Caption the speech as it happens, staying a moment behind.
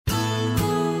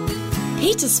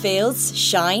Petersfield's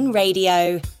Shine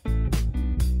Radio.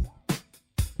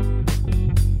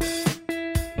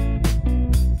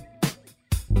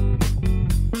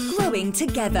 Growing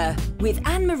Together with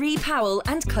Anne-Marie Powell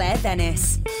and Claire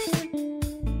Venice.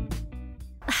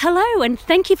 Hello and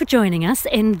thank you for joining us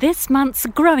in this month's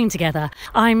Growing Together.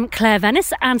 I'm Claire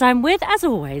Venice and I'm with, as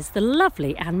always, the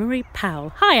lovely Anne-Marie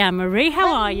Powell. Hi Anne-Marie,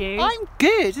 how are you? I'm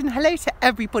good, and hello to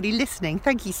everybody listening.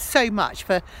 Thank you so much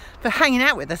for hanging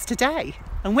out with us today.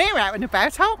 And we're out and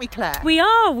about, aren't we, Claire? We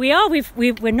are.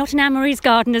 We're not in Anne-Marie's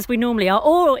garden as we normally are,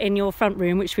 or in your front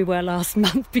room, which we were last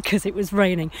month because it was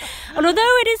raining. And although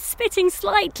it is spitting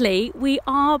slightly, we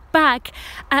are back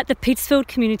at the Petersfield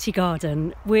Community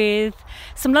Garden with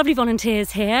some lovely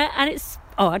volunteers here, and it's,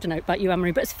 I don't know about you,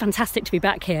 Anne-Marie, but it's fantastic to be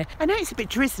back here. I know it's a bit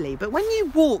drizzly, but when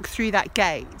you walk through that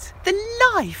gate, the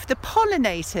life, the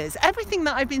pollinators, everything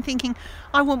that I've been thinking,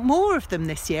 I want more of them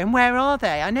this year. And where are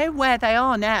they? I know where they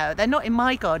are now. They're not in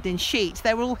my garden in Sheet.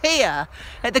 They're all here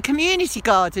at the community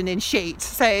garden in Sheet.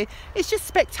 So it's just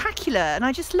spectacular. And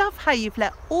I just love how you've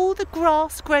let all the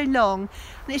grass grow long.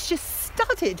 And it's just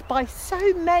studded by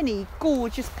so many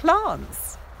gorgeous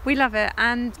plants. We love it.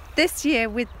 And this year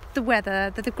with the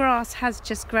weather, the grass has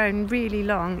just grown really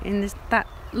long. In that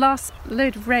last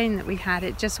load of rain that we had,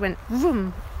 it just went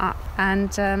vroom up,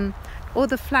 and all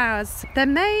the flowers, they're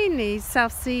mainly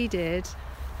self-seeded,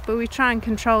 but we try and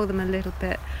control them a little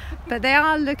bit, but they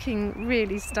are looking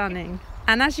really stunning.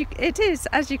 And as you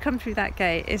come through that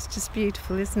gate, it's just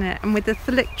beautiful, isn't it? And with the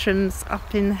thalictrums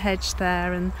up in the hedge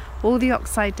there, and all the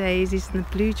oxeye daisies and the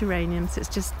blue geraniums, it's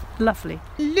just lovely.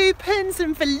 Lupins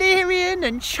and valerian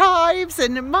and chives,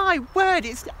 and my word,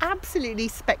 it's absolutely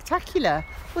spectacular.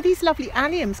 All these lovely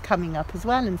alliums coming up as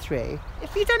well and through.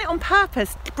 If you've done it on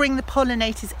purpose to bring the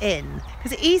pollinators in,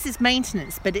 because it eases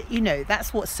maintenance, but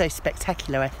that's what's so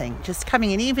spectacular, I think. Just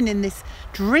coming in, even in this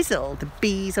drizzle, the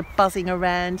bees are buzzing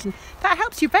around, and that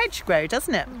helps your veg grow,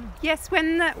 doesn't it? Yes,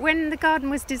 when the garden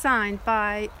was designed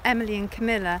by Emily and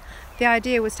Camilla, the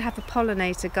idea was to have a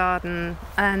pollinator garden,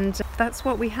 and that's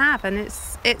what we have, and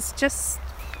it just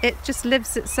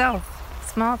lives itself.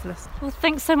 It's marvellous. Well,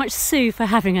 thanks so much, Sue, for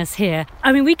having us here.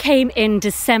 I mean, we came in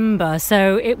December,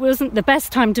 so it wasn't the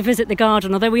best time to visit the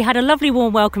garden, although we had a lovely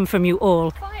warm welcome from you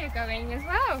all. Fire going as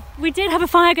well. We did have a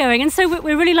fire going, and so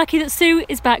we're really lucky that Sue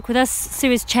is back with us.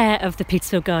 Sue is chair of the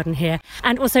Petersfield Garden here,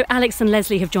 and also Alex and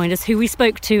Leslie have joined us, who we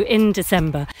spoke to in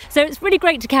December. So it's really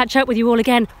great to catch up with you all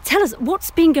again. Tell us,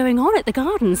 what's been going on at the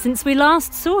garden since we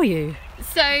last saw you?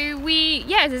 So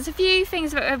there's a few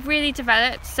things that have really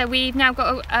developed. So we've now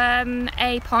got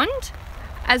a pond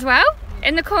as well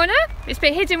in the corner. It's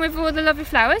been hidden with all the lovely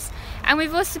flowers. And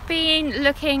we've also been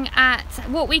looking at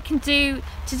what we can do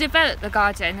to develop the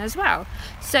garden as well.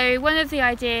 So one of the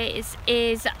ideas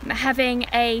is having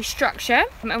a structure,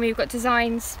 and we've got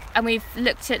designs, and we've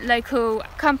looked at local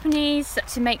companies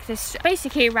to make this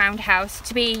basically a roundhouse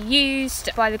to be used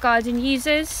by the garden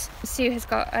users. Sue has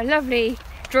got a lovely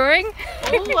drawing.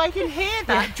 Oh, I can hear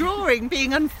that drawing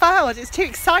being unfurled. It's too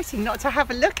exciting not to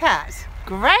have a look at.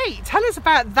 Great, tell us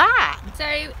about that.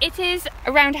 So it is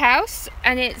a roundhouse,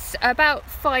 and it's about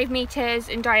 5 metres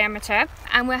in diameter,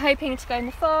 and we're hoping to go in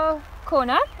the far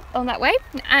corner on that way.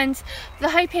 And the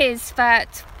hope is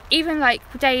that even like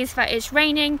days that it's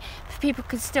raining, people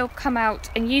could still come out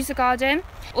and use the garden.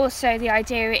 Also, the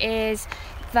idea is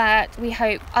that we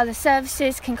hope other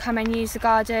services can come and use the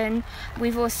garden.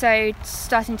 We've also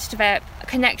starting to develop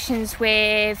connections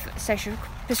with social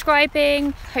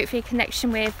prescribing, hopefully a connection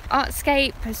with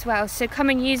Artscape as well. So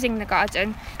coming using the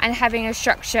garden and having a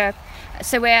structure.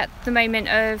 So we're at the moment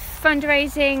of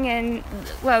fundraising and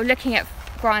looking at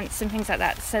grants and things like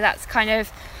that. So that's kind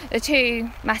of the two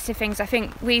massive things. I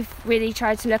think we've really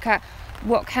tried to look at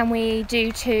what can we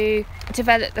do to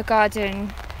develop the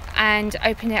garden and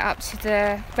open it up to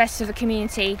the rest of the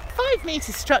community. 5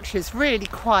 metre structure is really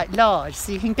quite large,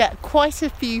 so you can get quite a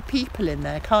few people in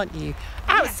there, can't you?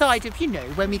 Outside of,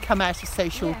 when we come out of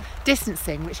social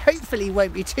distancing, which hopefully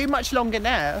won't be too much longer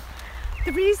now.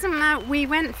 The reason that we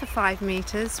went for 5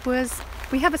 metres was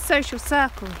we have a social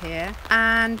circle here,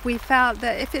 and we felt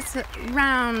that if it's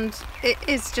round, it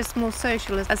is just more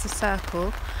social as a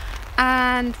circle.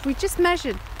 And we just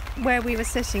measured where we were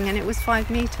sitting, and it was 5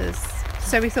 metres.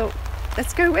 So we thought,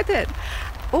 let's go with it.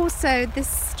 Also, this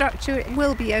structure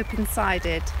will be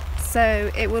open-sided, so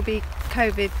it will be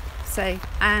COVID safe.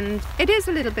 And it is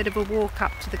a little bit of a walk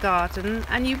up to the garden,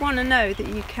 and you want to know that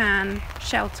you can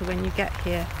shelter when you get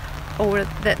here, or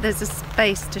that there's a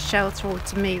space to shelter or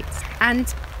to meet.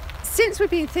 And since we've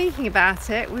been thinking about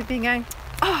it, we've been going,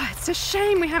 it's a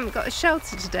shame we haven't got a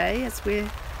shelter today as we're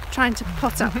trying to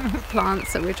pot up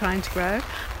plants that we're trying to grow.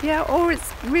 Yeah, or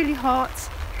it's really hot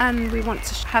and we want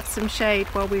to have some shade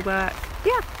while we work.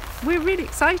 Yeah, we're really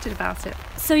excited about it.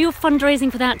 So you're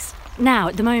fundraising for that now,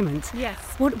 at the moment? Yes.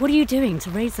 What are you doing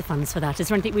to raise the funds for that? Is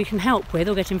there anything we can help with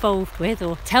or get involved with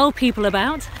or tell people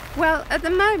about? Well, at the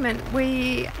moment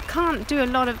we can't do a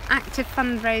lot of active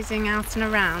fundraising out and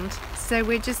around. So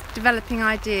we're just developing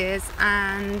ideas,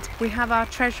 and we have our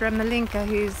treasurer Malinka,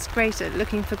 who's great at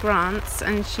looking for grants,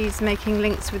 and she's making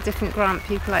links with different grant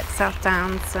people like South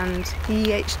Downs and the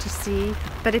EHTC.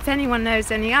 But if anyone knows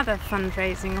any other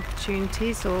fundraising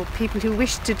opportunities or people who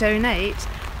wish to donate,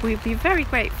 we'd be very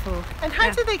grateful. And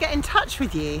how do they get in touch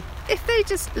with you? If they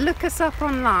just look us up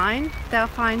online, they'll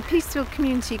find Peaceville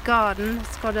Community Garden.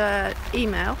 It's got an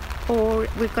email, or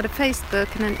we've got a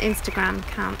Facebook and an Instagram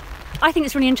account. I think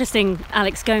it's really interesting,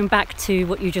 Alex, going back to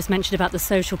what you just mentioned about the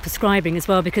social prescribing as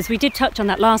well, because we did touch on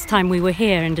that last time we were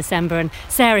here in December, and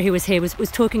Sarah, who was here, was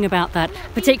talking about that,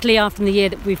 particularly after the year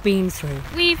that we've been through.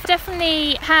 We've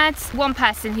definitely had one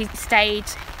person who stayed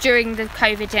during the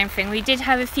COVID and everything. We did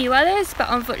have a few others, but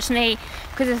unfortunately,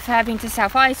 because of having to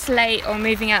self-isolate or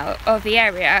moving out of the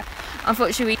area,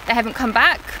 unfortunately they haven't come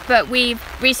back. But we've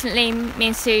recently, me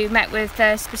and Sue, met with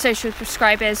the social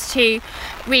prescribers to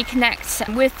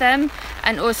reconnect with them,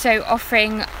 and also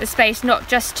offering the space not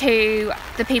just to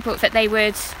the people that they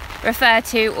would refer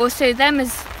to, also them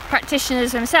as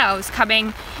practitioners themselves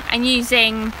coming and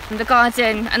using the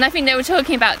garden. And I think they were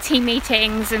talking about team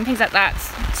meetings and things like that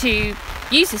to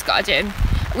use this garden.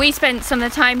 We spent some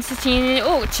of the time sitting in an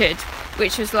orchard,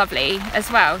 which was lovely as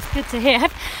well. Good to hear.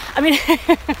 We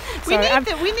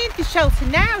need the shelter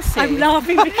now, Sue. I'm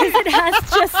laughing because it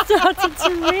has just started to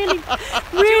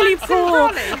really pour.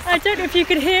 I don't know if you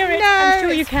can hear it. No, I'm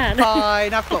sure you can.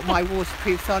 Fine, I've got my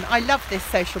waterproofs on. I love this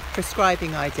social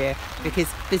prescribing idea because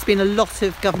there's been a lot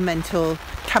of governmental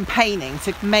campaigning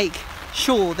to make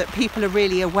sure that people are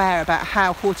really aware about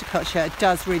how horticulture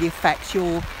does really affect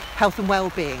your health and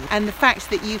well-being. And the fact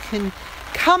that you can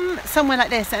come somewhere like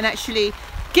this and actually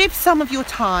give some of your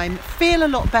time, feel a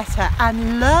lot better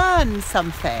and learn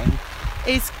something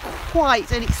is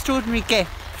quite an extraordinary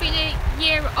gift. It's been a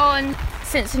year on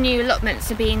since the new allotments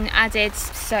have been added,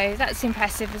 so that's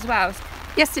impressive as well.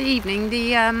 Yesterday evening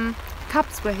the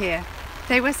cubs were here.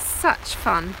 They were such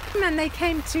fun, and they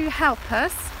came to help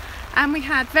us, and we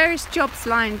had various jobs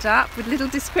lined up with little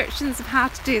descriptions of how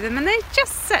to do them, and they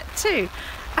just set to.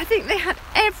 I think they had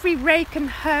every rake and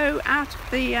hoe out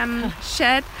of the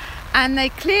shed, and they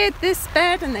cleared this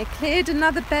bed and they cleared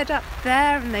another bed up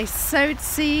there, and they sowed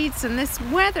seeds. And this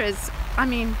weather is, I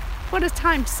mean, what a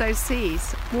time to sow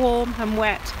seeds, warm and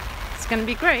wet. It's going to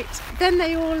be great. Then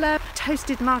they all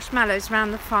toasted marshmallows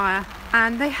around the fire,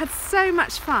 and they had so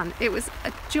much fun. It was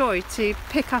a joy to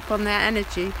pick up on their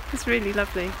energy. It was really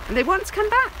lovely, and they want to come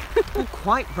back. Well,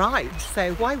 quite right,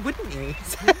 so why wouldn't you?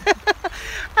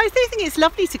 I do think it's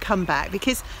lovely to come back,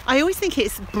 because I always think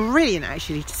it's brilliant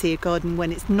actually to see a garden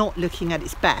when it's not looking at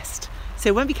its best.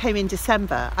 So when we came in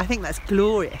December, I think that's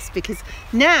glorious, because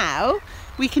now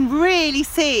we can really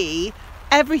see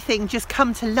everything just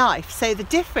come to life. So the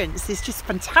difference is just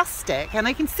fantastic, and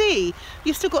I can see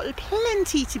you've still got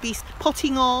plenty to be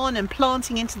potting on and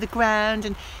planting into the ground,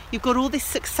 and you've got all this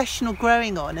successional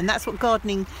growing on, and that's what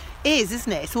gardening is,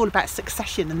 isn't it? It's all about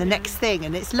succession and the next thing.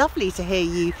 And it's lovely to hear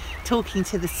you talking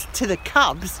to the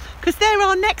cubs, because they're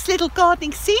our next little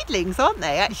gardening seedlings, aren't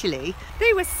they, actually?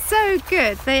 They were so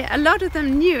good. A lot of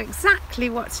them knew exactly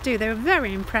what to do. They were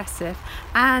very impressive,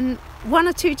 and one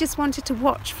or two just wanted to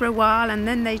watch for a while, and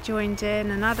then they joined in,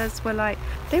 and others were like,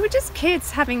 they were just kids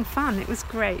having fun. It was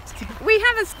great. We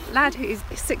have a lad who's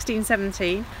 16,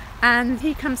 17, and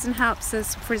he comes and helps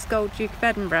us for his Gold Duke of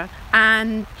Edinburgh,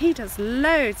 and he does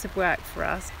loads of work for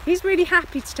us. He's really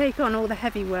happy to take on all the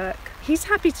heavy work. He's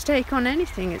happy to take on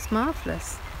anything. It's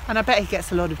marvellous. And I bet he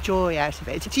gets a lot of joy out of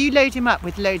it. Do you load him up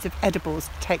with loads of edibles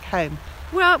to take home?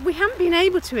 Well, we haven't been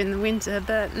able to in the winter,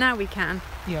 but now we can.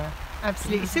 Yeah.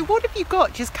 Absolutely. So what have you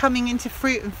got just coming into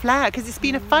fruit and flower? Because it's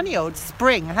been a funny old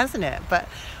spring, hasn't it? But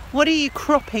what are you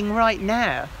cropping right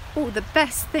now? Oh, the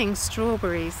best thing,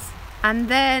 strawberries. And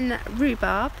then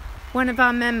rhubarb. One of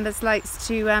our members likes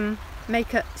to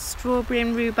make a strawberry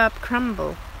and rhubarb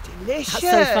crumble. Delicious.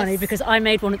 That's so funny, because I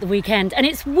made one at the weekend, and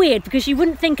it's weird because you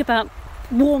wouldn't think about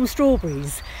warm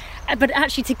strawberries, but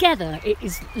actually together it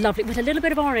is lovely, with a little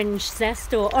bit of orange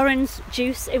zest or orange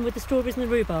juice in with the strawberries and the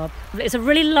rhubarb. It's a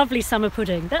really lovely summer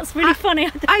pudding. That's really funny.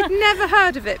 I'd never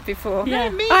heard of it before. Yeah.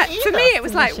 No, me For me it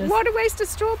was Delicious. like, what a waste of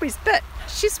strawberries, but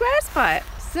she swears by it.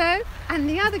 So, and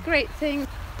the other great thing,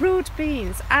 broad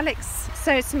beans. Alex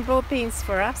sowed some broad beans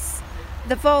for us.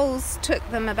 The voles took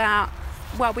them about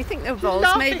Well, we think they're voles,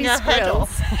 Laughing maybe her head squirrels.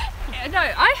 off. No,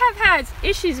 I have had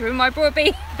issues with my broad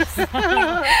beans.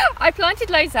 I planted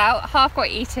loads out, half got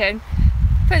eaten,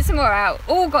 put some more out,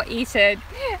 all got eaten.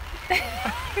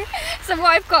 So what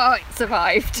I've got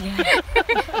survived.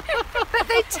 But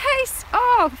they taste,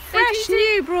 fresh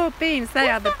new broad beans. They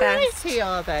are the What best. variety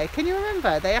are they? Can you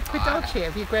remember? They Aphrodite.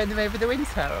 Have you grown them over the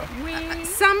winter? Or?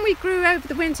 Some we grew over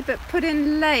the winter but put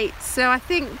in late, so I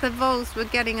think the voles were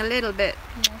getting a little bit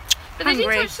But they hungry.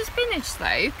 didn't touch the spinach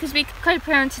though, because we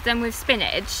co-planted them with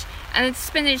spinach, and the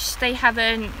spinach they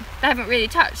haven't really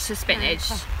touched the spinach.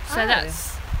 So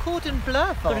that's Cordon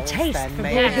bleu voles a taste then, for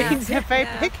maybe. broad beans. They're very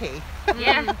picky.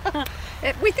 yeah.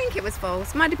 We think it was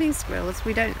voles. Might have been squirrels.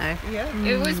 We don't know. Yeah.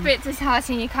 It was a bit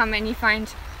disheartening. You come and you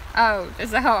find, oh,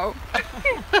 there's a hole.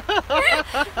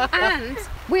 And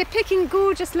we're picking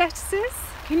gorgeous lettuces.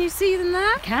 Can you see them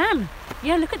there? Can.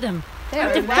 Yeah, look at them. They're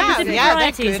Oh, Different wow. different Yeah, they're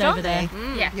varieties good, over aren't there.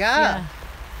 they? Yeah. Yeah.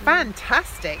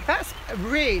 Fantastic. That's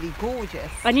really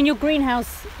gorgeous. And in your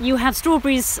greenhouse, you have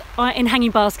strawberries in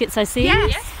hanging baskets, I see.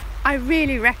 Yes. Yes. I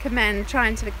really recommend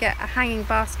trying to get a hanging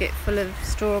basket full of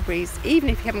strawberries. Even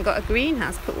if you haven't got a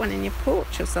greenhouse, put one in your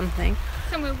porch or something.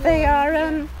 Somewhere They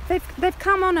warm. are they've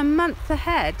come on a month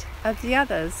ahead of the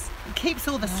others. It keeps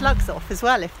all the slugs off as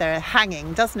well if they're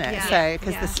hanging, doesn't it? Yeah. So,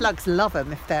 because Yeah. the slugs love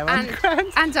them if they're on the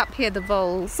ground. And up here the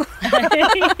voles.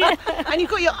 And you've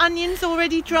got your onions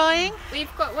already drying? We've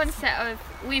got one set of,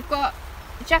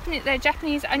 they're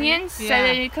Japanese onions, so Yeah.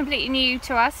 they're completely new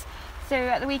to us. So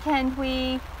at the weekend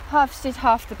we harvested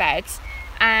half the beds,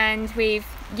 and we've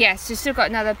still got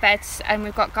another bed, and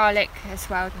we've got garlic as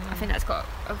well. I think that's got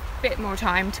a bit more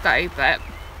time to go, but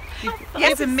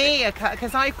Given me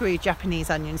because I grew Japanese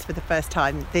onions for the first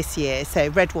time this year, so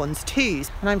red ones too.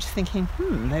 And I'm just thinking,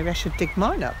 maybe I should dig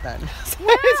mine up then. So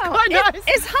it's quite nice.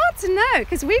 It's hard to know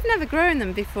because we've never grown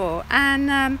them before,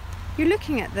 and you're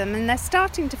looking at them and they're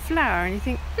starting to flower, and you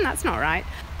think, that's not right.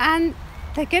 And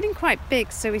they're getting quite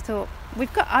big, so we thought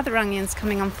we've got other onions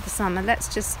coming on for the summer.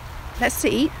 Let's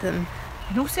eat them.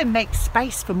 And also make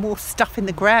space for more stuff in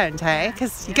the ground,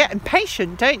 because you get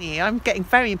impatient, don't you? I'm getting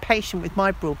very impatient with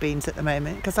my broad beans at the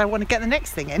moment because I want to get the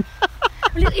next thing in.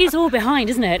 Well, it is all behind,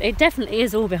 isn't it? It definitely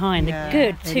is all behind. Yeah, A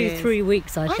good it is. 2-3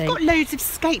 weeks, I I've think. got loads of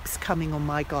scapes coming on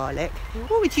my garlic.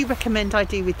 What would you recommend I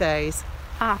do with those?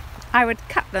 I would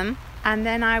cut them and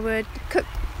then I would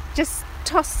just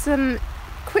toss them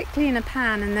quickly in a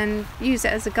pan and then use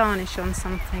it as a garnish on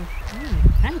something.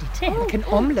 Handy tip. Like an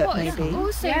omelette, what's maybe?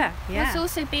 also Yeah. what's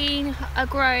also been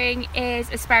growing is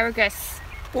asparagus.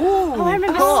 Oh, I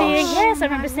remember seeing. Yes, I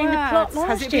remember seeing the plot words. last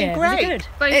Has it been year. Was great? good?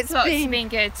 Both It's plots been- have been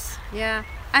good. Yeah,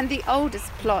 and the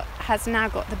oldest plot has now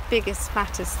got the biggest,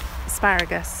 fattest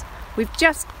asparagus. We've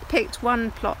just picked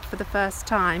one plot for the first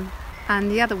time, and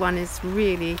the other one is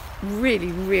really,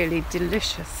 really, really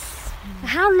delicious.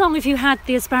 How long have you had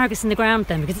the asparagus in the ground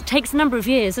then? Because it takes a number of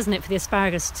years, doesn't it, for the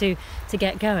asparagus to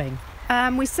get going?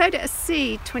 We sowed it as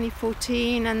seed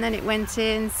 2014, and then it went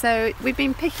in. So we've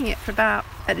been picking it for about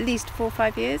at least 4 or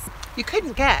 5 years. You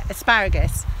couldn't get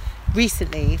asparagus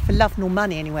recently for love nor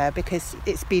money anywhere because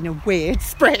it's been a weird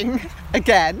spring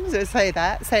again, so say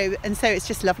that. So it's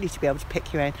just lovely to be able to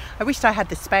pick your own. I wished I had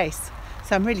the space,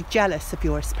 so I'm really jealous of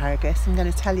your asparagus. I'm going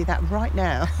to tell you that right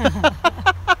now.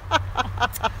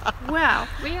 Well,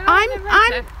 We are I'm in the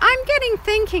winter. getting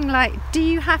thinking, like, do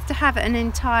you have to have an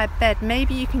entire bed?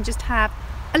 Maybe you can just have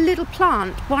a little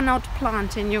plant, one odd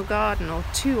plant in your garden, or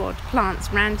 2 odd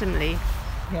plants randomly,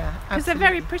 Yeah, because they're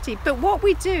very pretty. But what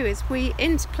we do is we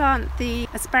interplant the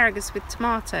asparagus with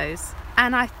tomatoes,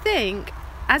 and I think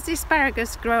as the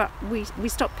asparagus grow up, we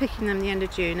stop picking them the end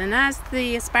of June, and as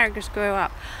the asparagus grow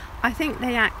up, I think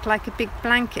they act like a big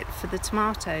blanket for the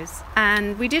tomatoes.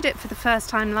 And we did it for the first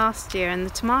time last year, and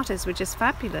the tomatoes were just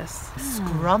fabulous.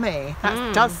 Scrummy.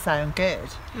 That does sound good.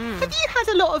 Have you had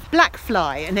a lot of black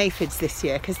fly and aphids this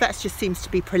year? Because that just seems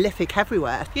to be prolific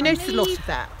everywhere. You noticed a lot of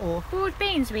that, or? Broad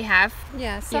beans we have.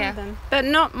 Yeah, some Yeah. of them, but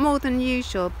not more than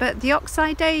usual. But the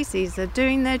oxeye daisies are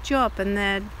doing their job, and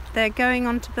they're going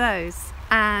on to those.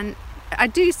 And I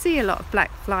do see a lot of black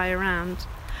fly around.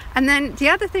 And then the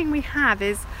other thing we have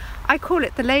is, I call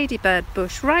it the ladybird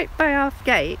bush. Right by our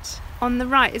gate on the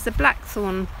right is a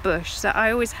blackthorn bush that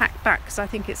I always hack back because I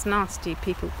think it's nasty,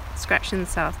 people scratch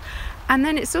themselves. And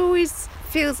then it's always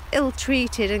feels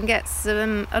ill-treated and gets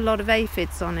a lot of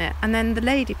aphids on it, and then the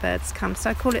ladybirds come, so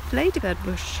I call it ladybird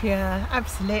bush. Yeah,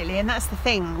 absolutely. And that's the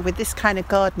thing with this kind of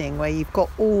gardening, where you've got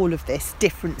all of this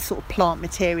different sort of plant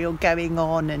material going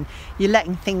on, and you're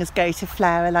letting things go to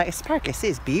flower. Like asparagus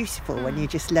is beautiful when you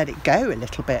just let it go a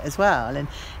little bit as well, and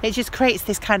it just creates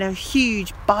this kind of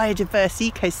huge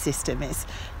biodiverse ecosystem. It's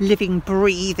living,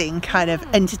 breathing kind of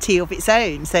entity of its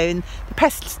own. So and the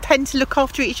pests tend to look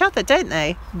after each other, don't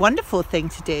they? Wonderful thing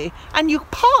to do. And your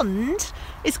pond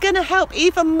is going to help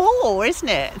even more, isn't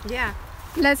it? Yeah.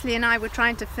 Leslie and I were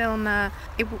trying to film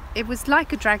it was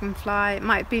like a dragonfly, it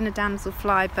might have been a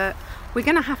damselfly, but we're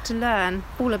going to have to learn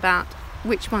all about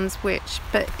which one's which.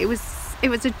 But it was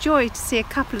a joy to see a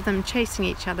couple of them chasing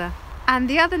each other. And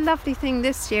the other lovely thing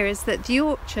this year is that the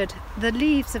orchard, the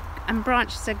leaves and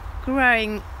branches are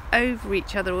growing over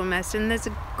each other almost, and there's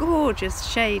a gorgeous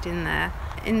shade in there.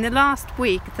 In the last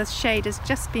week, the shade has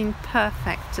just been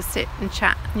perfect to sit and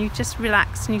chat, and you just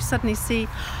relax, and you suddenly see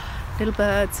little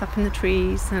birds up in the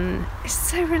trees, and it's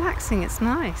so relaxing, it's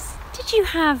nice. Did you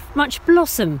have much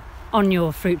blossom on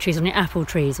your fruit trees, on your apple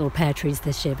trees or pear trees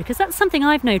this year? Because that's something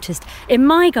I've noticed in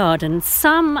my garden.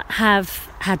 Some have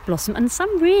had blossom and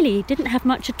some really didn't have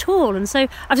much at all. And so I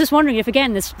was just wondering if,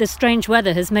 again, this strange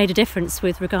weather has made a difference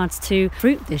with regards to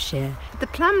fruit this year. The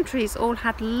plum trees all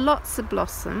had lots of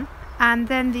blossom, and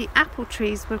then the apple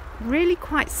trees were really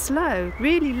quite slow,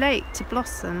 really late to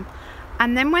blossom.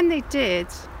 And then when they did,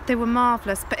 they were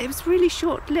marvellous, but it was really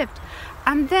short-lived.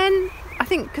 And then, I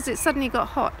think because it suddenly got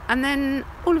hot, and then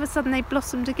all of a sudden they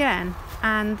blossomed again.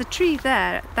 And the tree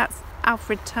there, that's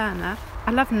Alfred Turner.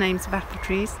 I love the names of apple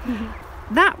trees.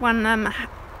 Mm-hmm. That one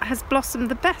has blossomed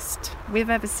the best we've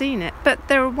ever seen it. But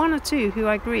there are one or two who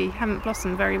I agree haven't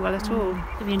blossomed very well at all.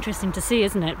 It'll be interesting to see,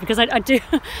 isn't it? Because I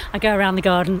go around the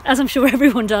garden, as I'm sure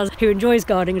everyone does who enjoys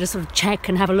gardening, and just sort of check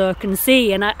and have a look and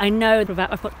see. And I know I've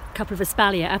got a couple of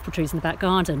Espalier apple trees in the back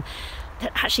garden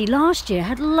that actually last year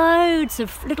had loads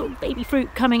of little baby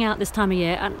fruit coming out this time of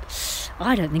year, and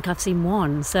I don't think I've seen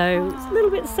one, so it's a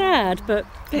little bit sad, but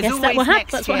I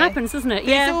guess that's what happens, isn't it?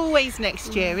 There's always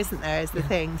next year, isn't there, is the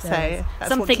thing, so that's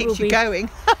something what keeps you going.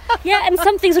 Yeah, and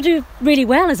some things will do really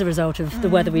well as a result of the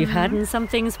weather we've had, and some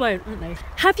things won't they?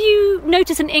 Have you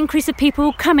noticed an increase of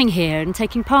people coming here and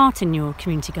taking part in your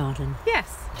community garden?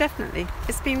 Yes, definitely.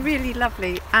 It's been really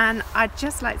lovely, and I'd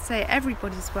just like to say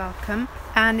everybody's welcome,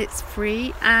 and it's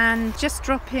free, and just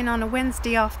drop in on a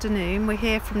Wednesday afternoon. We're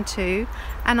here from 2,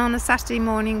 and on a Saturday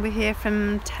morning we're here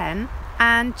from 10,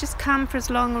 and just come for as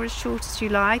long or as short as you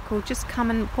like, or just come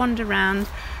and wander around.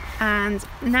 And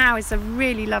now is a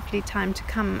really lovely time to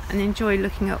come and enjoy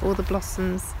looking at all the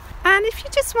blossoms. And if you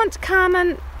just want to come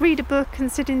and read a book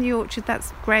and sit in the orchard,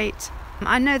 that's great.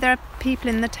 I know there are people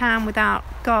in the town without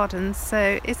gardens,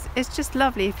 so it's just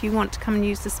lovely if you want to come and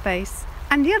use the space.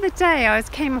 And the other day I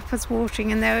came up as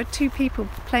watering, and there were 2 people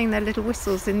playing their little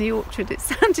whistles in the orchard. It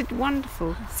sounded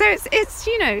wonderful. So it's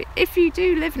you know, if you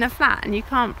do live in a flat and you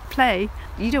can't play,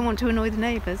 you don't want to annoy the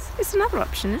neighbours, it's another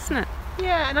option, isn't it?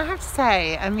 Yeah, and I have to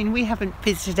say, I mean, we haven't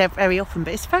visited very often,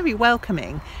 but it's very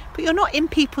welcoming. But you're not in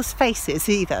people's faces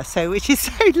either, so which is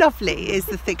so lovely, is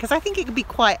the thing. Because I think it can be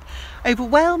quite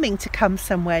overwhelming to come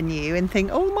somewhere new and think,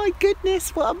 oh my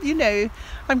goodness, well, you know,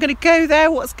 I'm going to go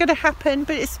there, what's going to happen?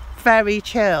 But it's very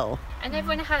chill. And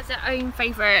everyone has their own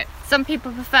favourite. Some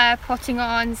people prefer potting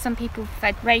on, some people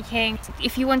prefer raking.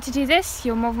 If you want to do this,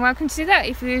 you're more than welcome to do that.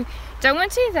 If you don't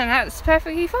want to, then that's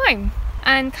perfectly fine.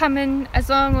 And come in as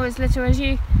long or as little as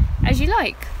you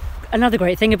like. Another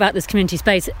great thing about this community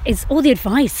space is all the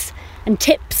advice and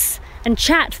tips and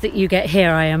chat that you get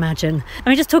here, I imagine. I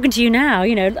mean, just talking to you now,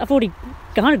 you know, I've already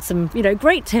garnered some, you know,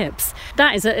 great tips.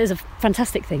 That is a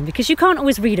fantastic thing, because you can't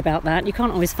always read about that, you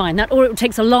can't always find that, or it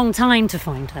takes a long time to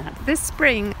find that. This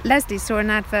spring, Leslie saw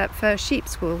an advert for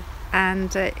sheep's wool,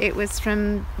 and it was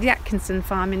from the Atkinson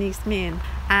farm in East Meon.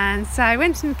 And so I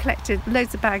went and collected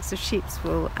loads of bags of sheep's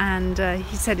wool, and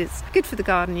he said it's good for the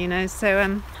garden, you know.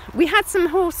 So we had some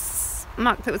horse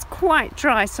muck that was quite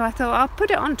dry, so I thought I'll put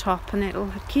it on top and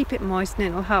it'll keep it moist and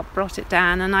it'll help rot it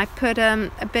down. And I put a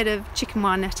bit of chicken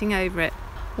wire netting over it.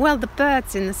 Well, the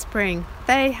birds in the spring,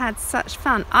 they had such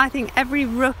fun. I think every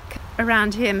rook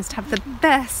around here must have the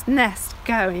best nest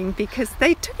going, because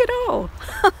they took it all.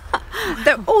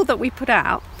 All that we put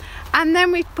out. And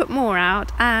then we put more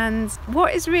out, and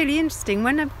what is really interesting,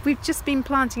 when we've just been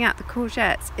planting out the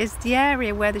courgettes, is the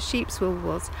area where the sheep's wool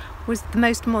was the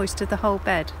most moist of the whole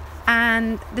bed.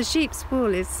 And the sheep's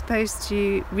wool is supposed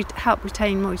to help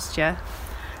retain moisture,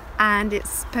 and it's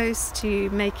supposed to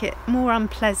make it more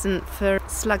unpleasant for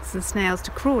slugs and snails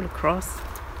to crawl across.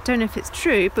 don't know if it's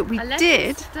true, but we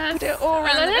did put it all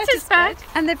around the lettuce bed,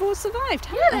 and they've all survived,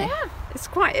 haven't they? Yeah.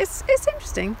 It's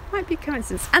interesting. Might be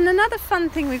coincidence. And another fun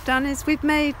thing we've done is we've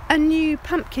made a new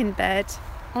pumpkin bed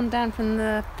on down from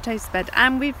the potato bed,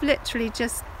 and we've literally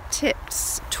just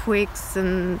tipped twigs,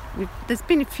 and there's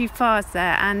been a few fires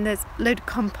there, and there's a load of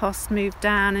compost moved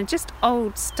down and just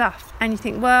old stuff, and you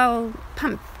think, well,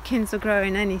 pumpkins will grow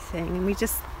in anything, and we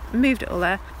just moved it all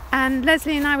there. And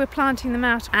Leslie and I were planting them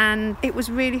out, and it was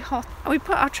really hot. We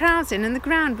put our trowels in and the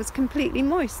ground was completely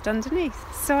moist underneath.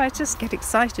 So I just get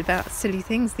excited about silly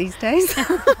things these days. I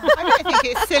don't think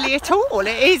it's silly at all.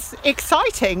 It is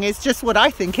exciting. It's just what I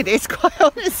think it is, quite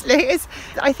honestly.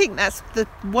 I think that's the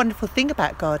wonderful thing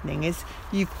about gardening, is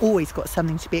you've always got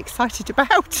something to be excited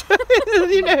about.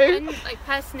 You know. And like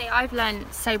personally, I've learned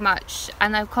so much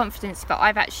and I have confidence, but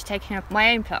I've actually taken up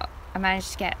my own plot. I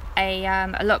managed to get a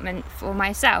allotment for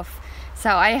myself,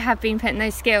 so I have been putting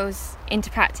those skills into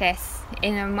practice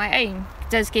in my own. It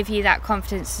does give you that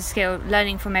confidence to skill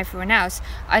learning from everyone else.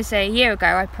 I'd say a year ago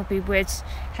I probably would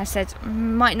have said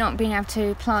might not be able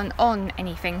to plant on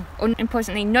anything, or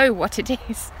importantly know what it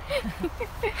is.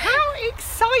 How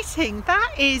exciting!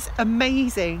 That is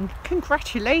amazing.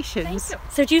 Congratulations.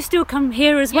 So do you still come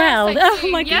here as well? Yes, Oh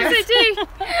my goodness.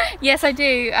 Yes, I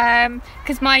do.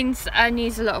 Because mine's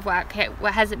needs a lot of work. It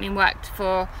hasn't been worked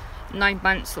for 9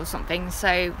 months or something,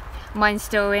 so mine's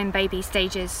still in baby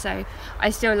stages. So I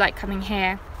still like coming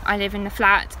here. I live in a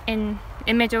flat in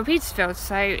middle of Petersfield,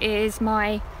 so it is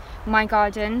my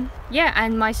garden,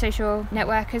 and my social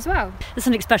network as well. There's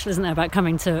something special, isn't there, about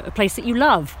coming to a place that you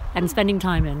love and spending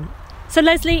time in. So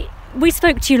Leslie, we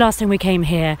spoke to you last time we came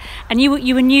here, and you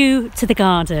were new to the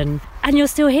garden, and you're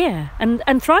still here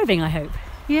and thriving, I hope.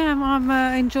 Yeah, I'm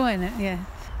enjoying it, yeah.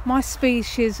 My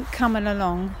species coming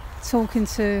along, talking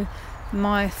to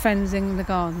my friends in the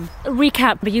garden.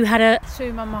 Recap, you had a...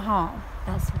 Tumor on my heart.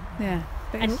 Yeah.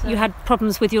 And you had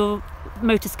problems with your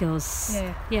motor skills.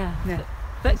 Yeah.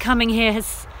 But coming here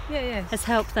has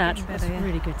helped that. Better, That's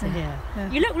really good to hear.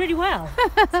 Yeah. You look really well.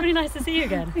 It's really nice to see you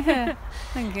again. Yeah,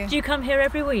 thank you. Do you come here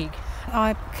every week?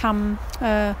 I come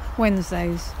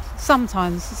Wednesdays,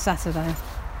 sometimes Saturday.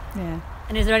 Yeah.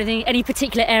 And is there any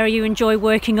particular area you enjoy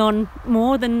working on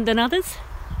more than others?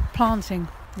 Planting.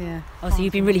 Yeah. Oh, so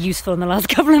you've been really useful in the last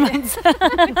couple of months.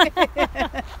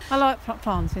 I like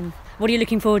planting. What are you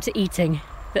looking forward to eating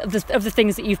of the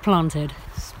things that you've planted?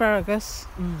 Asparagus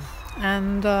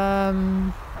and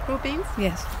Raw beans?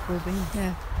 yes, raw beans.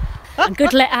 Yeah. I'm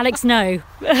good to let Alex know.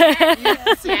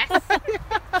 Yes.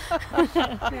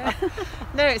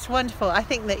 No, it's wonderful. I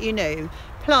think that,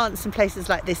 plants and places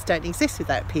like this don't exist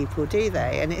without people, do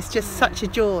they? And it's just such a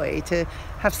joy to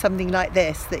have something like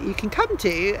this that you can come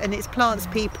to, and it's plants,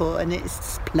 people, and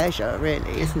it's pleasure,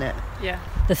 really, isn't it? Yeah.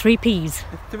 The 3 Ps.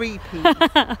 The 3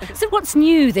 Ps. So what's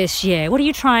new this year? What are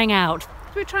you trying out?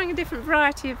 We're trying a different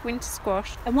variety of winter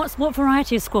squash. And what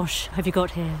variety of squash have you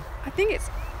got here? I think it's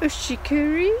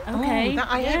ushikuri. Okay.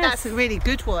 I think that's a really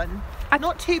good one.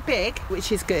 Not too big,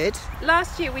 which is good.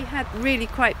 Last year we had really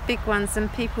quite big ones,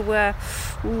 and people were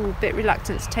a bit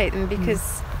reluctant to take them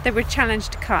because they were a challenge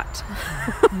to cut.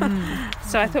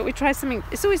 So I thought we'd try something.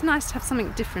 It's always nice to have something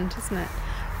different, isn't it?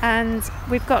 And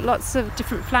we've got lots of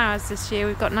different flowers this year.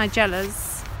 We've got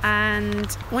nigellas, and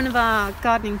one of our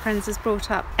gardening friends has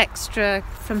brought up extra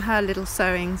from her little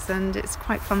sowings, and it's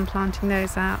quite fun planting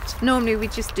those out. Normally we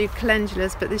just do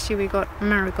calendulas, but this year we got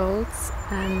marigolds,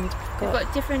 and We've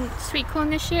got different sweet corn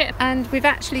this year. and we've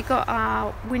actually got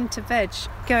our winter veg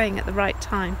going at the right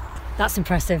time. That's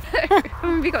impressive.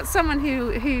 And we've got someone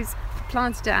who's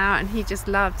planted it out, and he just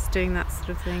loves doing that sort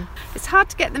of thing. It's hard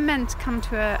to get the men to come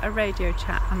to a radio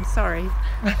chat, I'm sorry.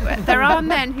 There are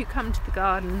men who come to the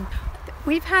garden.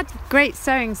 We've had great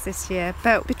sowings this year,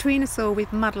 but between us all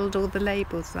we've muddled all the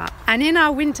labels up. And in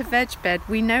our winter veg bed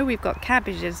we know we've got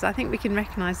cabbages. I think we can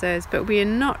recognise those, but we are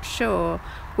not sure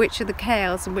which are the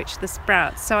kales and which are the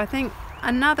sprouts. So I think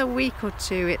another week or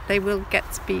two they will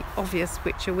get to be obvious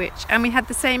which are which. And we had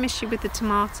the same issue with the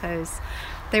tomatoes.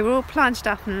 They were all planted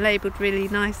up and labelled really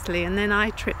nicely, and then I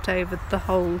tripped over the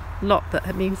whole lot that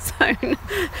had been sown.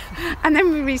 And then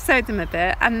we re-sowed them a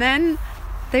bit, and then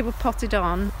they were potted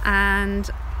on, and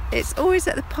it's always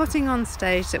at the potting on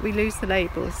stage that we lose the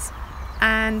labels.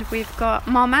 And we've got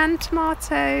Marmande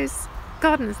tomatoes,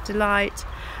 Gardener's Delight,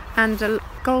 and a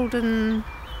golden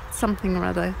something or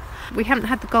other. We haven't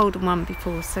had the golden one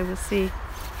before, so we'll see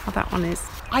how that one is.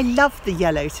 I love the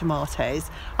yellow tomatoes.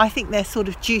 I think they're sort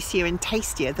of juicier and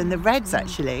tastier than the reds,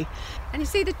 actually. And you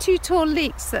see the 2 tall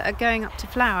leeks that are going up to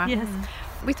flower? Yes.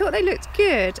 We thought they looked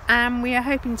good, and we are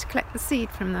hoping to collect the seed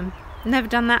from them. Never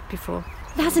done that before.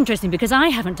 That's interesting because I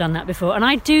haven't done that before, and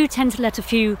I do tend to let a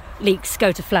few leeks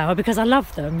go to flower because I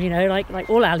love them, like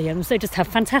all alliums. They just have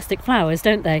fantastic flowers,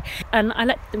 don't they? And I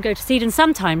let them go to seed, and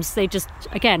sometimes they just,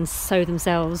 again, sow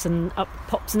themselves and up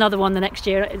pops another one the next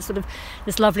year. It's sort of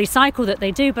this lovely cycle that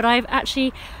they do, but I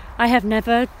have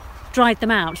never dried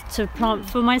them out to plant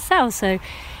for myself, so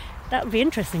that would be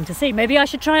interesting to see. Maybe I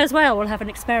should try as well. We'll have an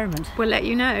experiment. We'll let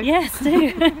you know. Yes,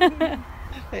 do.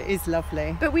 It is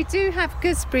lovely. But we do have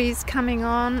gooseberries coming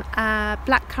on,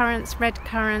 black currants, red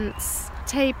currants,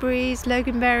 tayberries,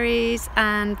 loganberries,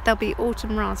 and there'll be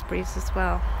autumn raspberries as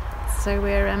well. So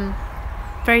we're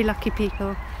very lucky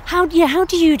people. How do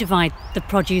you divide the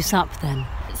produce up then?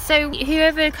 So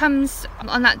whoever comes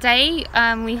on that day,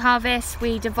 we harvest,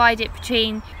 we divide it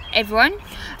between everyone.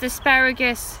 The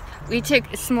asparagus, we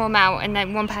took a small amount and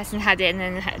then one person had it and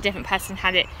then a different person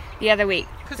had it the other week.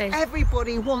 Because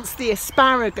everybody wants the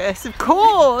asparagus, of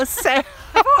course. So.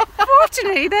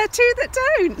 Fortunately, there are two that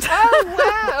don't.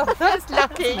 Oh, wow. That's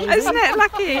lucky. Isn't it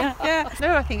lucky? Yeah.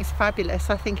 No, I think it's fabulous.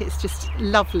 I think it's just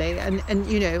lovely. And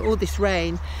all this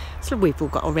rain. So we've all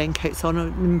got our raincoats on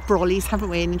and brollies, haven't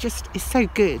we? And it's so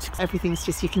good. Everything's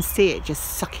just, you can see it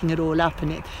just sucking it all up,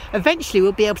 and eventually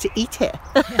we'll be able to eat it.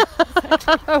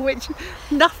 Which,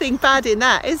 nothing bad in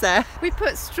that, is there? We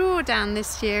put straw down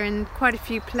this year in quite a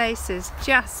few places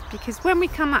just because when we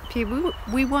come up here,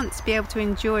 we want to be able to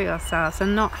enjoy ourselves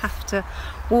and not have to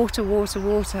water all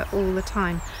the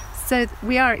time. So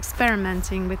we are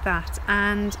experimenting with that,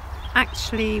 and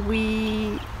actually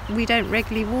we don't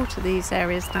regularly water these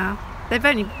areas now. They've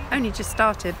only just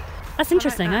started. That's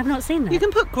interesting. I've not seen that. You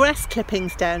can put grass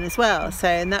clippings down as well,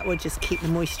 and that will just keep the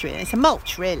moisture in. It's a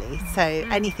mulch, really. So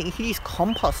anything, you can use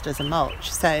compost as a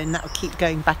mulch, and that will keep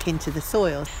going back into the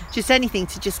soil. Just anything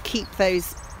to just keep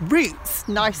those roots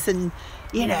nice and,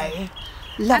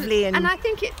 lovely and I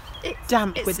think it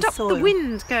damp with the soil. It stopped the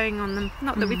wind going on them.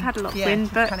 Not that we've had a lot of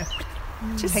wind, but kind of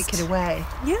just take it away.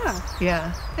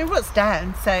 Yeah. It rots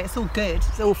down, so it's all good.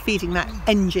 It's all feeding that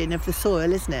engine of the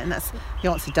soil, isn't it? And that's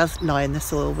the answer does lie in the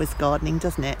soil with gardening,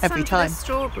 doesn't it? Every time.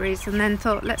 Strawberries, and then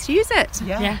thought, let's use it.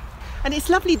 Yeah. And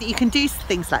it's lovely that you can do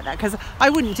things like that, because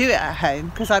I wouldn't do it at home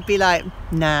because I'd be like,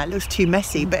 nah, it looks too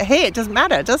messy. But here it doesn't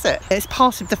matter, does it? It's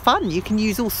part of the fun. You can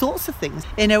use all sorts of things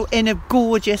in a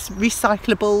gorgeous,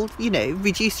 recyclable,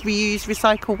 reduce, reuse,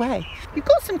 recycle way. You've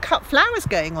got some cut flowers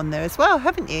going on there as well,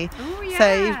 haven't you? Oh, yes.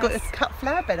 So you've got a cut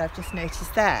flower bed I've just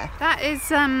noticed there. That is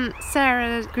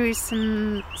Sarah grew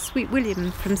some Sweet William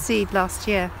from seed last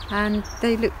year, and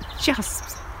they look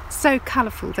just so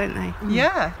colourful, don't they?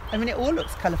 Yeah, I mean it all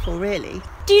looks colourful, really.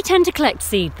 Do you tend to collect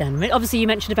seed then? I mean, obviously you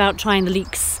mentioned about trying the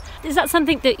leeks. Is that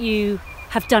something that you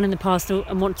have done in the past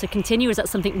and want to continue, or is that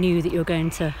something new that you're going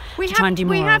to try and do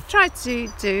more of? We have tried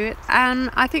to do it, and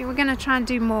I think we're going to try and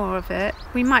do more of it.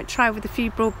 We might try with a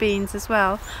few broad beans as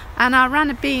well, and our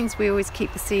run of beans we always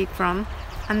keep the seed from,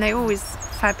 and they're always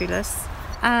fabulous.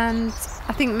 And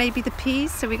I think maybe the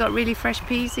peas, so we got really fresh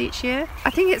peas each year.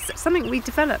 I think it's something we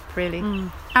develop, really.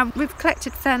 And we've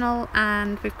collected fennel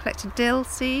and we've collected dill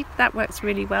seed. That works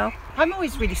really well. I'm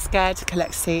always really scared to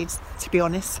collect seeds, to be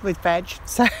honest, with veg.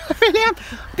 So I really am,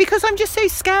 because I'm just so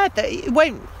scared that it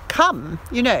won't come,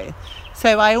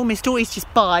 So I almost always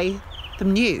just buy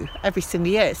them new every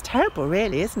single year. It's terrible,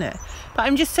 really, isn't it? But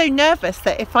I'm just so nervous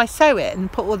that if I sow it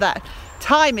and put all that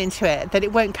time into it, that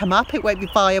it won't come up, it won't be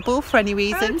viable for any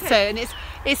reason. Okay. So, and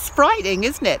it's frightening,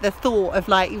 isn't it, the thought of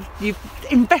like you've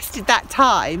invested that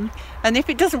time, and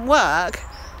if it doesn't work,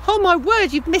 oh my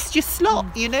word, you've missed your slot.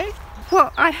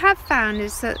 What I have found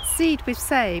is that seed we've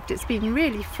saved, it's been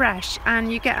really fresh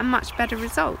and you get a much better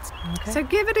result. Okay. So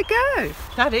give it a go.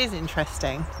 That is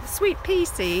interesting. Sweet pea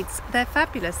seeds, they're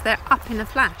fabulous. They're up in a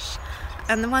flash,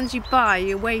 and the ones you buy,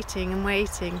 you're waiting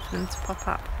for them to pop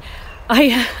up.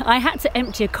 I had to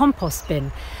empty a compost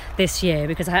bin this year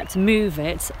because I had to move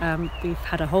it. We've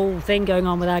had a whole thing going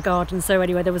on with our garden. So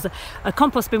anyway, there was a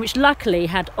compost bin which luckily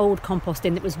had old compost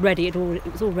in that was ready. It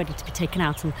was all ready to be taken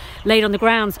out and laid on the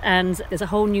ground. And there's a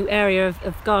whole new area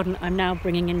of garden I'm now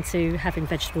bringing into having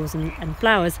vegetables and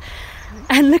flowers.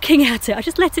 And looking at it, I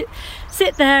just let it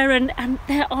sit there, and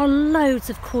there are loads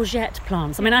of courgette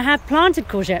plants. I mean, I have planted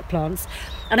courgette plants,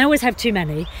 and I always have too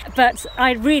many, but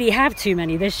I really have too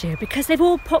many this year because they've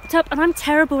all popped up, and I'm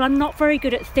terrible. I'm not very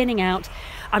good at thinning out.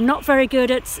 I'm not very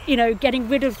good at, getting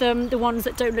rid of them, the ones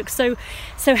that don't look so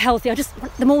healthy. I just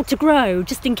want them all to grow,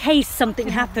 just in case something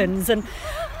happens. And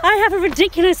I have a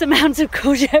ridiculous amount of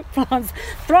courgette plants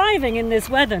thriving in this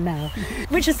weather now,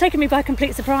 which has taken me by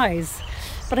complete surprise.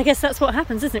 But I guess that's what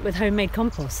happens, isn't it, with homemade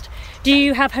compost? Do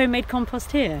you have homemade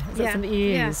compost here? Is that something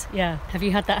you use? Yeah. Have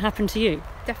you had that happen to you?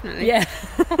 Definitely. Yeah.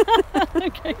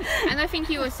 Okay. And I think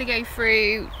you also go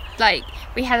through, like,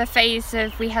 we had a phase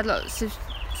of, we had lots of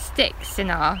sticks in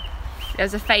our, there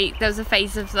was a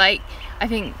phase of, like, I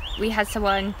think we had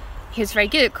someone who was very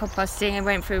good at composting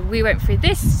and we went through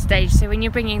this stage. So when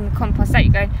you're bringing the compost out,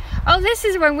 you're going, oh, this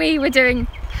is when we were doing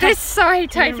this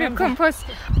type of compost.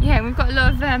 Yeah, we've got a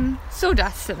lot of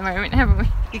sawdust at the moment, haven't we?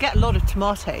 You get a lot of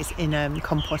tomatoes in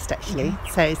compost, actually.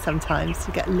 So sometimes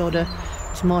you get a lot of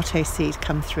tomato seed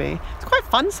come through. It's quite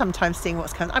fun sometimes seeing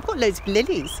what's coming. I've got loads of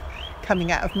lilies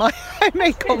coming out of my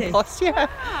homemade compost. Yeah.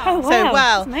 Oh, wow. So,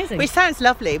 That's amazing. which sounds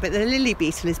lovely, but the lily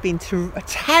beetle has been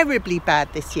terribly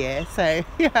bad this year. So,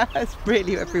 yeah, it's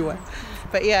really everywhere.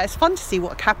 But yeah, it's fun to see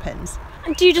what happens.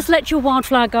 And do you just let your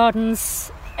wildflower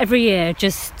gardens every year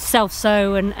just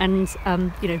self-sow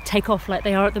and take off like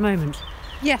they are at the moment?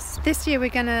 Yes, this year we're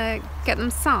going to get them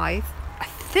scythed. I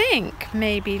think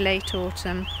maybe late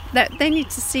autumn. They need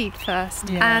to seed first.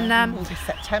 Yeah, and will be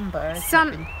September.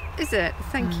 Is it?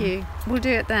 Thank you. We'll do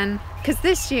it then. Because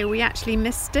this year we actually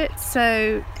missed it.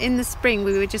 So in the spring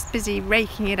we were just busy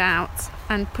raking it out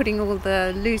and putting all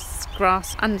the loose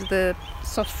grass under the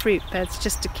soft fruit beds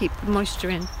just to keep the moisture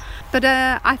in. But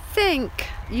I think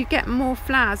you get more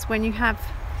flowers when you have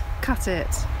cut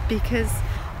it, because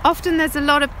often there's a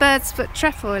lot of bird's foot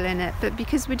trefoil in it, but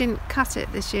because we didn't cut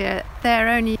it this year, they're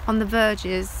only on the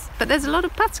verges. But there's a lot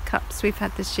of buttercups we've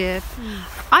had this year.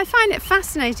 I find it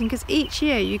fascinating because each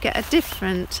year you get a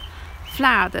different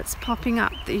flower that's popping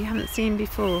up that you haven't seen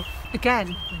before.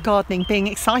 Again, gardening being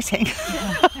exciting,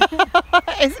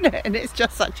 isn't it? And it's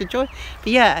just such a joy.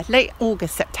 But yeah, late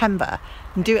August, September,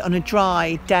 and do it on a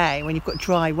dry day when you've got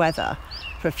dry weather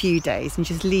for a few days, and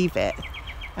just leave it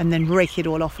and then rake it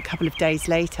all off a couple of days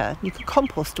later. You can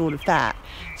compost all of that,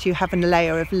 so you have a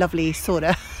layer of lovely sort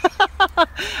of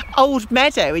old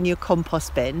meadow in your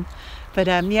compost bin. But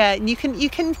you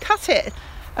can cut it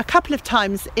a couple of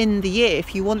times in the year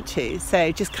if you want to,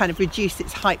 so just kind of reduce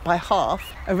its height by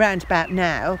half around about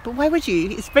now. But why would you?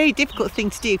 It's a very difficult thing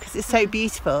to do because it's so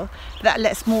beautiful. That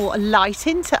lets more light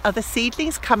into other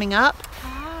seedlings coming up.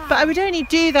 But I would only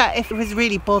do that if it was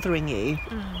really bothering you.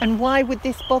 And why would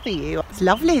this bother you? It's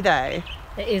lovely though.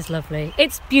 It is lovely.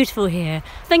 It's beautiful here.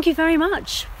 Thank you very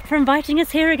much for inviting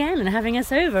us here again and having us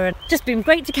over. It's just been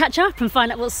great to catch up and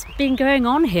find out what's been going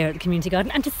on here at the community garden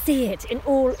and to see it in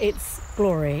all its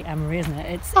glory, Anne-Marie, isn't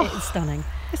it? It's stunning.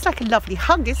 It's like a lovely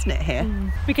hug, isn't it, here?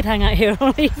 We could hang out here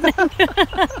all evening.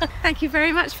 Thank you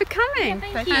very much for coming.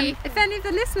 Thank you. And if any of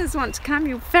the listeners want to come,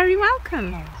 you're very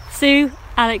welcome. Sue,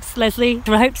 Alex, Leslie,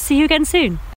 I hope to see you again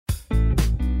soon.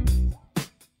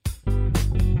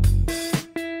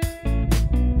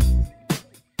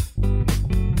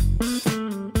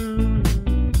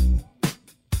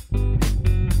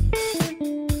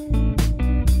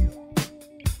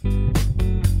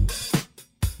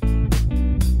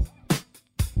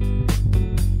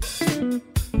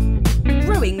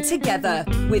 Together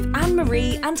with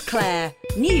Anne-Marie and Claire.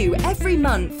 New every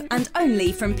month and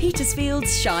only from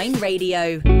Petersfield's Shine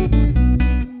Radio.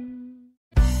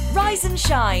 Rise and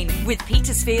Shine with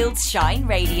Petersfield's Shine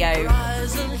Radio.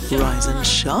 Rise and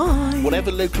shine.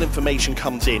 Whatever local information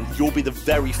comes in, you'll be the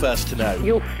very first to know.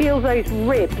 You'll feel those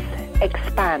ribs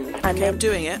expand. And I'm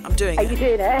doing it. Are you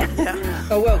doing it? Yeah.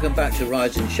 Oh, welcome back to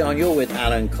Rise and Shine. You're with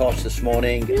Alan Coss this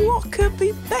morning. What could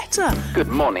be better? Good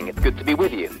morning. It's good to be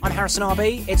with you. I'm Harrison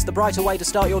RB. It's the brighter way to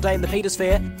start your day in the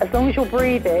Petersphere. As long as you're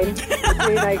breathing, you're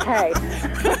doing okay.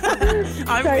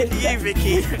 I'm with you,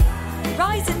 Vicky.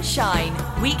 Rise and Shine,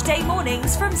 weekday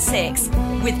mornings from 6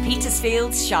 with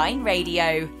Petersfield's Shine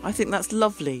Radio. I think that's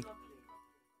lovely.